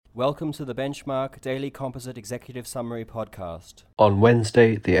Welcome to the Benchmark Daily Composite Executive Summary Podcast. On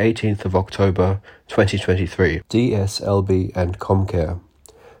Wednesday, the 18th of October, 2023, DSLB and Comcare,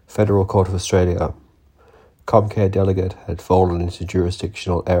 Federal Court of Australia. Comcare delegate had fallen into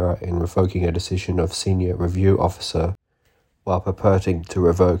jurisdictional error in revoking a decision of Senior Review Officer while purporting to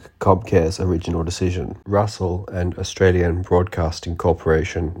revoke Comcare's original decision. Russell and Australian Broadcasting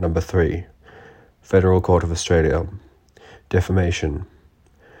Corporation, No. 3, Federal Court of Australia. Defamation.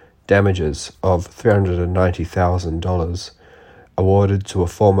 Damages of $390,000 awarded to a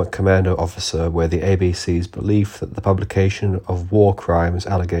former commando officer where the ABC's belief that the publication of war crimes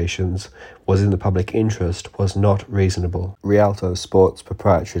allegations was in the public interest was not reasonable. Rialto Sports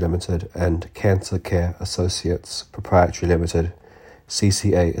Proprietary Limited and Cancer Care Associates Proprietary Limited,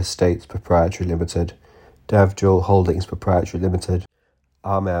 CCA Estates Proprietary Limited, Davjul Holdings Proprietary Limited,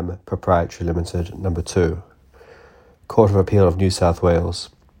 Armam Proprietary Limited, No. 2. Court of Appeal of New South Wales.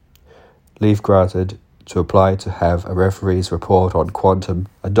 Leave granted to apply to have a referee's report on quantum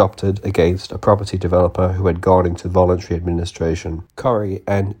adopted against a property developer who had gone into voluntary administration. Corrie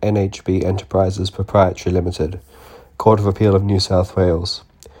and NHB Enterprises Proprietary Limited, Court of Appeal of New South Wales.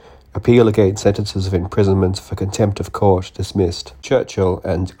 Appeal against sentences of imprisonment for contempt of court dismissed. Churchill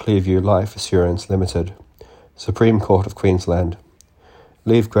and Clearview Life Assurance Limited, Supreme Court of Queensland.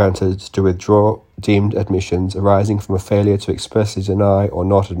 Leave granted to withdraw deemed admissions arising from a failure to expressly deny or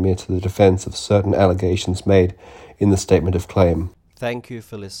not admit to the defence of certain allegations made in the statement of claim. Thank you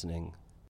for listening.